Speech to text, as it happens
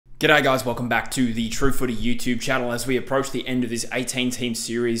G'day guys, welcome back to the True Footy YouTube channel as we approach the end of this 18-team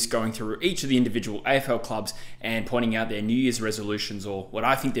series, going through each of the individual AFL clubs and pointing out their New Year's resolutions, or what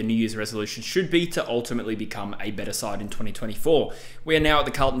I think their New Year's resolution should be to ultimately become a better side in 2024. We are now at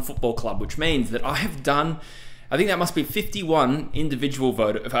the Carlton Football Club, which means that I have done, I think that must be 51 individual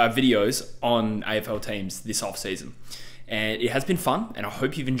videos on AFL teams this off-season. And it has been fun, and I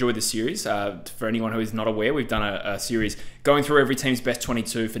hope you've enjoyed the series. For anyone who is not aware, we've done a series going through every team's best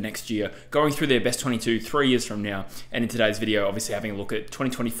 22 for next year, going through their best 22 3 years from now, and in today's video, obviously having a look at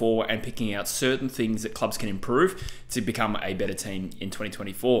 2024 and picking out certain things that clubs can improve to become a better team in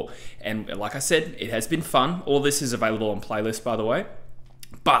 2024. And like I said, it has been fun. All this is available on playlist, by the way.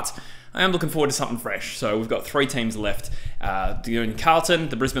 But I am looking forward to something fresh. So we've got 3 teams left. Doing Carlton,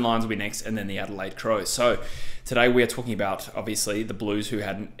 the Brisbane Lions will be next, and then the Adelaide Crows. So today we are talking about, obviously, the Blues, who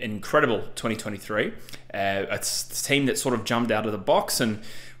had an incredible 2023. It's a team that sort of jumped out of the box, and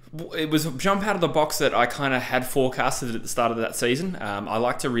it was a jump out of the box that I kind of had forecasted at the start of that season. I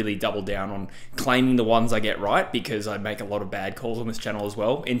like to really double down on claiming the ones I get right, because I make a lot of bad calls on this channel as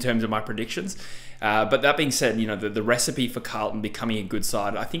well in terms of my predictions. But that being said, you know, the recipe for Carlton becoming a good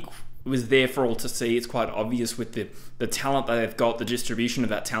side, I think, was there for all to see. It's quite obvious with the talent that they've got, the distribution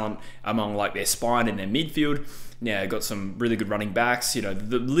of that talent among like their spine and their midfield. Yeah, got some really good running backs. You know,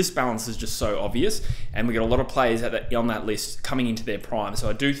 the list balance is just so obvious, and we got a lot of players on that list coming into their prime. So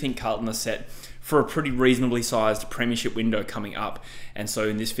I do think Carlton are set for a pretty reasonably sized premiership window coming up. And so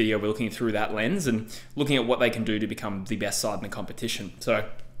in this video, we're looking through that lens and looking at what they can do to become the best side in the competition. So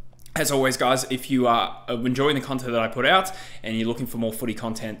as always, guys, if you are enjoying the content that I put out and you're looking for more footy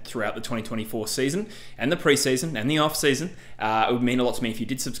content throughout the 2024 season and the pre-season and the off-season, it would mean a lot to me if you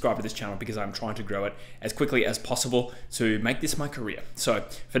did subscribe to this channel, because I'm trying to grow it as quickly as possible to make this my career. So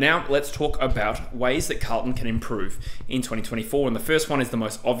for now, let's talk about ways that Carlton can improve in 2024. And the first one is the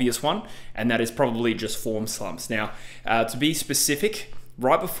most obvious one, and that is probably just form slumps. Now, to be specific,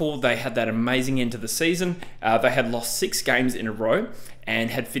 right before they had that amazing end to the season, they had lost 6 games in a row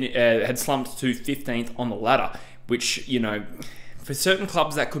and had slumped to 15th on the ladder, which, you know, for certain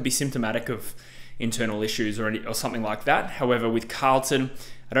clubs that could be symptomatic of internal issues or something like that. However, with Carlton,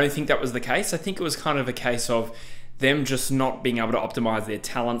 I don't think that was the case. I think it was kind of a case of them just not being able to optimize their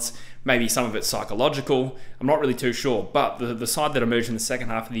talents. Maybe some of it's psychological. I'm not really too sure. But the side that emerged in the second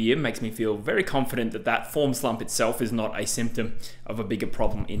half of the year makes me feel very confident that that form slump itself is not a symptom of a bigger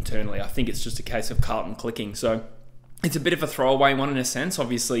problem internally. I think it's just a case of Carlton clicking. So it's a bit of a throwaway one in a sense.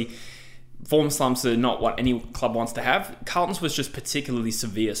 Obviously, form slumps are not what any club wants to have. Carlton's was just particularly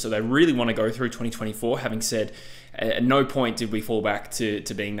severe, so they really want to go through 2024, having said at no point did we fall back to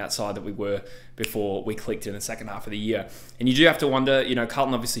being that side that we were before we clicked in the second half of the year. And you do have to wonder, you know,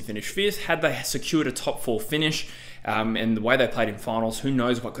 Carlton obviously finished 5th. Had they secured a top 4 finish, and the way they played in finals, who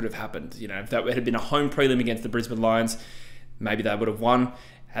knows what could have happened. You know, if that had been a home prelim against the Brisbane Lions, maybe they would have won.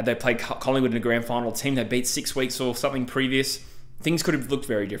 Had they played Collingwood in a grand final, a team they beat 6 weeks or something previous, things could have looked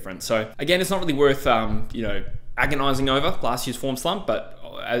very different. So again, it's not really worth you know, agonizing over last year's form slump, but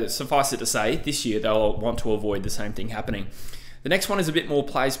suffice it to say, this year they'll want to avoid the same thing happening. The next one is a bit more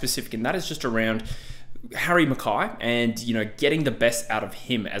player specific, and that is just around Harry Mackay and, you know, getting the best out of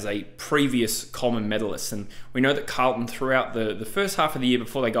him as a previous Coleman medalist. And we know that Carlton throughout the first half of the year,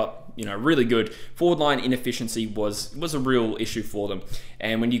 before they got, you know, really good, forward line inefficiency was a real issue for them.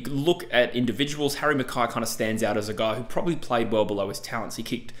 And when you look at individuals, Harry Mackay kind of stands out as a guy who probably played well below his talents. He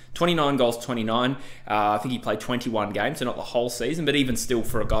kicked 29 goals, 29. I think he played 21 games, so not the whole season, but even still,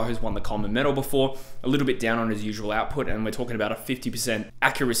 for a guy who's won the Coleman medal before, a little bit down on his usual output. And we're talking about a 50%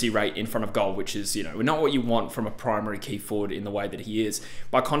 accuracy rate in front of goal, which is, you know, not what you want from a primary key forward in the way that he is.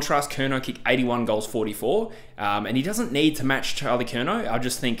 By contrast, Curnow kicked 81 goals, 44, and he doesn't need to match Charlie Curnow. I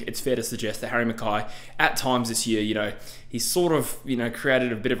just think it's fair to suggest that Harry Mackay, at times this year, you know, he's sort of, you know,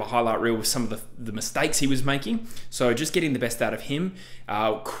 created a bit of a highlight reel with some of the mistakes he was making. So just getting the best out of him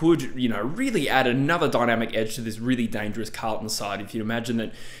could, you know, really add another dynamic edge to this really dangerous Carlton side. If you imagine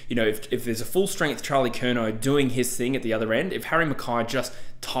that, you know, if there's a full strength Charlie Curnow doing his thing at the other end, if Harry Mackay just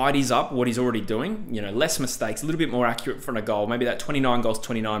tidies up what he's already doing, you know, less mistakes, a little bit more accurate for a goal, maybe that 29 goals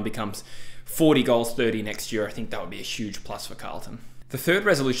 29 becomes 40 goals 30 next year, I think that would be a huge plus for Carlton. The third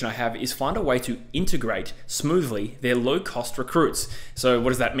resolution I have is find a way to integrate smoothly their low-cost recruits. So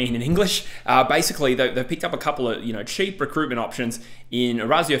what does that mean in English? Basically, they've picked up a couple of, you know, cheap recruitment options in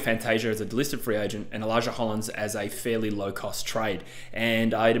Orazio Fantasia as a delisted free agent and Elijah Hollands as a fairly low-cost trade.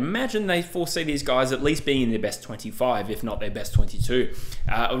 And I'd imagine they foresee these guys at least being in their best 25, if not their best 22.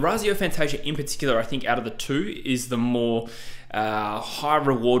 Orazio Fantasia in particular, I think out of the two, is the more high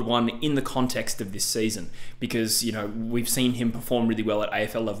reward one in the context of this season, because we've seen him perform really well at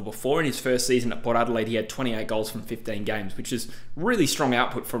AFL level before. In his first season at Port Adelaide, he had 28 goals from 15 games, which is really strong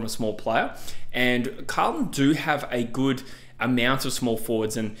output from a small player. And Carlton do have a good amount of small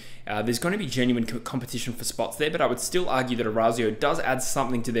forwards, and there's going to be genuine competition for spots there, but I would still argue that Orazio does add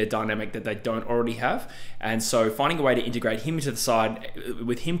something to their dynamic that they don't already have. And so finding a way to integrate him into the side,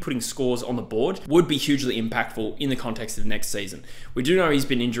 with him putting scores on the board, would be hugely impactful in the context of next season. We do know he's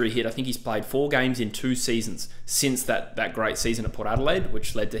been injury hit. I think he's played 4 games in 2 seasons since that great season at Port Adelaide,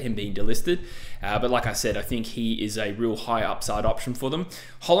 which led to him being delisted. But like I said, I think he is a real high upside option for them.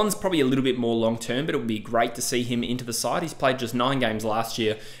 Holland's probably a little bit more long term, but it would be great to see him into the side. He's played just 9 games last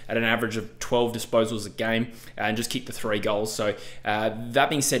year at an average of 12 disposals a game and just kicked the 3 goals. So that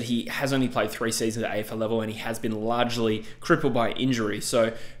being said, he has only played 3 seasons at AFL level, and he has been largely crippled by injury.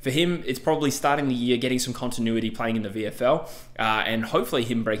 So for him, it's probably starting the year, getting some continuity playing in the VFL, and hopefully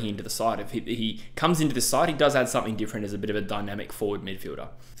him breaking into the side. If he comes into the side, he does add something different as a bit of a dynamic forward midfielder.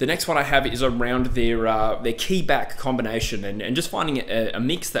 The next one I have is around their key back combination, and just finding a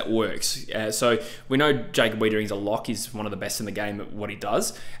mix that works. So we know Jacob Wiedering's a lock. He's one of the best in the game at what he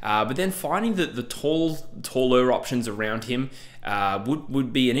does. But then finding the taller options around him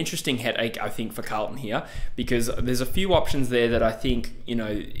would be an interesting headache, I think, for Carlton here, because there's a few options there that I think,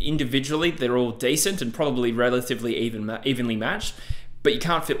 individually they're all decent and probably relatively evenly matched, but you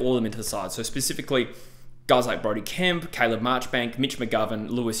can't fit all of them into the side. So specifically, guys like Brodie Kemp, Caleb Marchbank, Mitch McGovern,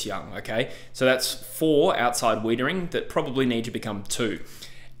 Lewis Young, okay? So that's 4 outside Wiedering that probably need to become 2.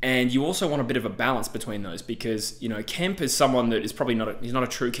 And you also want a bit of a balance between those, because Kemp is someone that is probably he's not a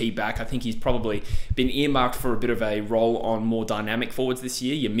true key back. I think he's probably been earmarked for a bit of a role on more dynamic forwards this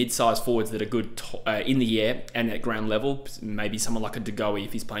year. Your mid-sized forwards that are good in the air and at ground level, maybe someone like a De Goey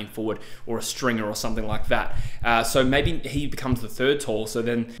if he's playing forward, or a Stringer or something like that. So maybe he becomes the 3rd tall. So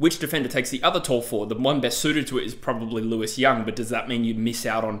then which defender takes the other tall forward? The one best suited to it is probably Lewis Young, but does that mean you miss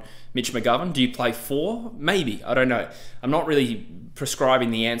out on Mitch McGovern? Do you play 4? Maybe. I don't know. I'm not really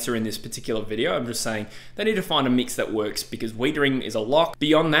prescribing the answer in this particular video. I'm just saying they need to find a mix that works, because Wiedering is a lock.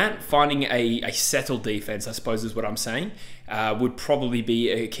 Beyond that, finding a settled defense, I suppose is what I'm saying, would probably be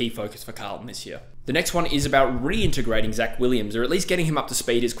a key focus for Carlton this year. The next one is about reintegrating Zach Williams, or at least getting him up to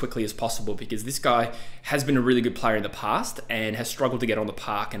speed as quickly as possible, because this guy has been a really good player in the past and has struggled to get on the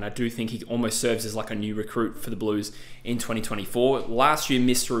park, and I do think he almost serves as like a new recruit for the Blues in 2024. Last year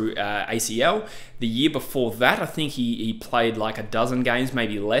missed through ACL. The year before that, I think he played like a dozen games,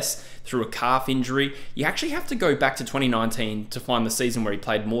 maybe less, through a calf injury. You actually have to go back to 2019 to find the season where he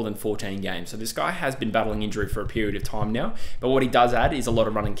played more than 14 games. So this guy has been battling injury for a period of time now, but what he does add is a lot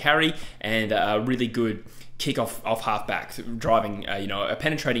of run and carry and really good kick off half-back, driving a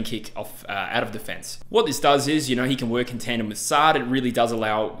penetrating kick off out of defence. What this does is, he can work in tandem with Sard. It really does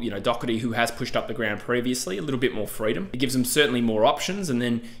allow, Doherty, who has pushed up the ground previously, a little bit more freedom. It gives him certainly more options, and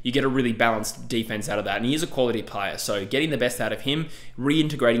then you get a really balanced defence out of that. And he is a quality player, so getting the best out of him,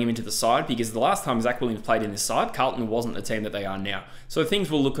 reintegrating him into the side, because the last time Zach Williams played in this side, Carlton wasn't the team that they are now. So things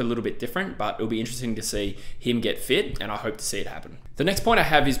will look a little bit different, but it'll be interesting to see him get fit, and I hope to see it happen. The next point I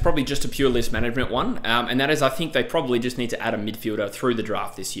have is probably just a pure list management one, and that is I think they probably just need to add a midfielder through the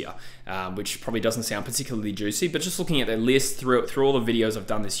draft this year, which probably doesn't sound particularly juicy, but just looking at their list through all the videos I've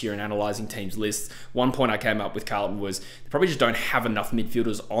done this year and analysing teams' lists, one point I came up with Carlton was they probably just don't have enough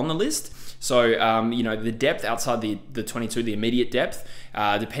midfielders on the list. So, the depth outside the 22, the immediate depth,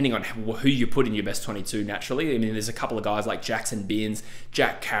 depending on who you put in your best 22 naturally. I mean, there's a couple of guys like Jackson Beans,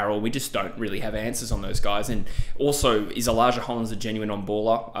 Jack Carroll. We just don't really have answers on those guys. And also, is Elijah Hollands a genuine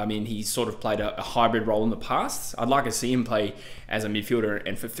on-baller? I mean, he's sort of played a hybrid role in the past. I'd like to see him play as a midfielder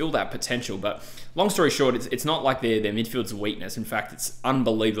and fulfill that potential. But long story short, it's not like their midfield's a weakness. In fact, it's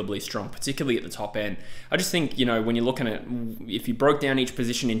unbelievably strong, particularly at the top end. I just think, when you're looking at, if you broke down each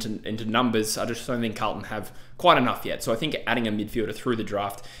position into numbers, I just don't think Carlton have quite enough yet. So I think adding a midfielder through the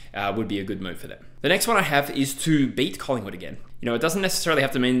draft would be a good move for them. The next one I have is to beat Collingwood again. It doesn't necessarily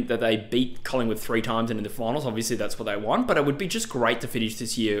have to mean that they beat Collingwood 3 times into the finals. Obviously, that's what they want, but it would be just great to finish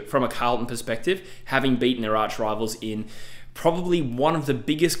this year from a Carlton perspective, having beaten their arch rivals in probably one of the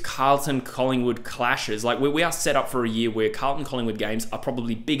biggest Carlton-Collingwood clashes. Like, we are set up for a year where Carlton-Collingwood games are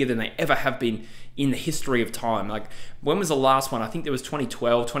probably bigger than they ever have been in the history of time. Like, when was the last one? I think there was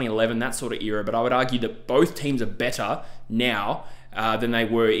 2012, 2011, that sort of era, but I would argue that both teams are better now than they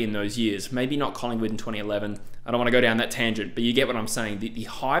were in those years. Maybe not Collingwood in 2011. I don't want to go down that tangent, but you get what I'm saying. The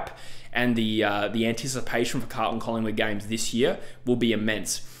hype and the anticipation for Carlton-Collingwood games this year will be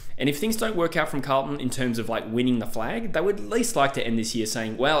immense. And if things don't work out from Carlton in terms of like winning the flag, they would at least like to end this year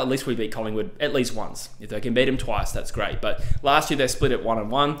saying, well, at least we beat Collingwood at least once. If they can beat them twice, that's great. But last year they split it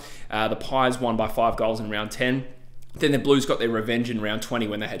 1-1. The Pies won by 5 goals in round 10. Then the Blues got their revenge in round 20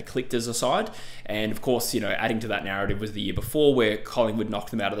 when they had Clicked as a side. And of course, adding to that narrative was the year before where Collingwood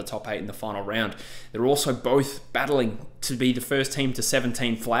knocked them out of the top 8 in the final round. They're also both battling to be the first team to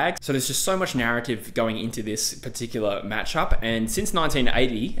 17 flags. So there's just so much narrative going into this particular matchup. And since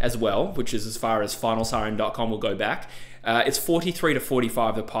 1980 as well, which is as far as finalsiren.com will go back, it's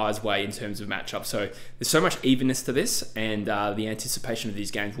 43-45 the Pies' way in terms of matchup. So there's so much evenness to this, and the anticipation of these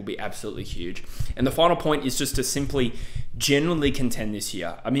games will be absolutely huge. And the final point is just to simply genuinely contend this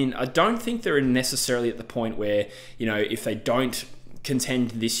year. I mean, I don't think they're necessarily at the point where, if they don't contend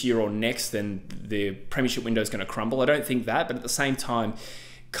this year or next, then the premiership window is going to crumble. I don't think that, but at the same time,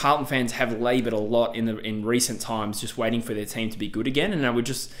 Carlton fans have laboured a lot in recent times, just waiting for their team to be good again. And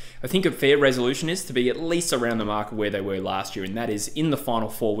I think a fair resolution is to be at least around the mark where they were last year, and that is in the Final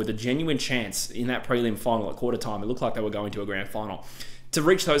Four with a genuine chance in that prelim final at quarter time. It looked like they were going to a grand final. To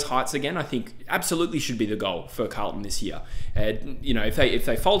reach those heights again, I think absolutely should be the goal for Carlton this year. If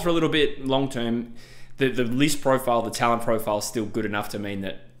they falter a little bit long term, the list profile, the talent profile is still good enough to mean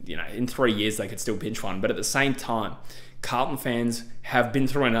that in 3 years they could still pinch one. But at the same time, Carlton fans have been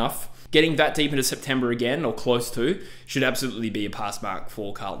through enough. Getting that deep into September again, or close to, should absolutely be a pass mark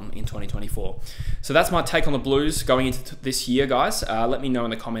for Carlton in 2024. So that's my take on the Blues going into this year, guys. Let me know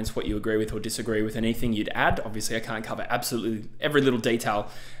in the comments what you agree with or disagree with, anything you'd add. Obviously, I can't cover absolutely every little detail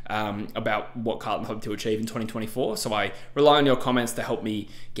about what Carlton hope to achieve in 2024, so I rely on your comments to help me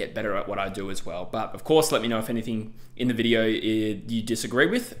get better at what I do as well. But of course, let me know if anything in the video you disagree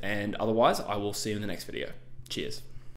with, and otherwise, I will see you in the next video. Cheers.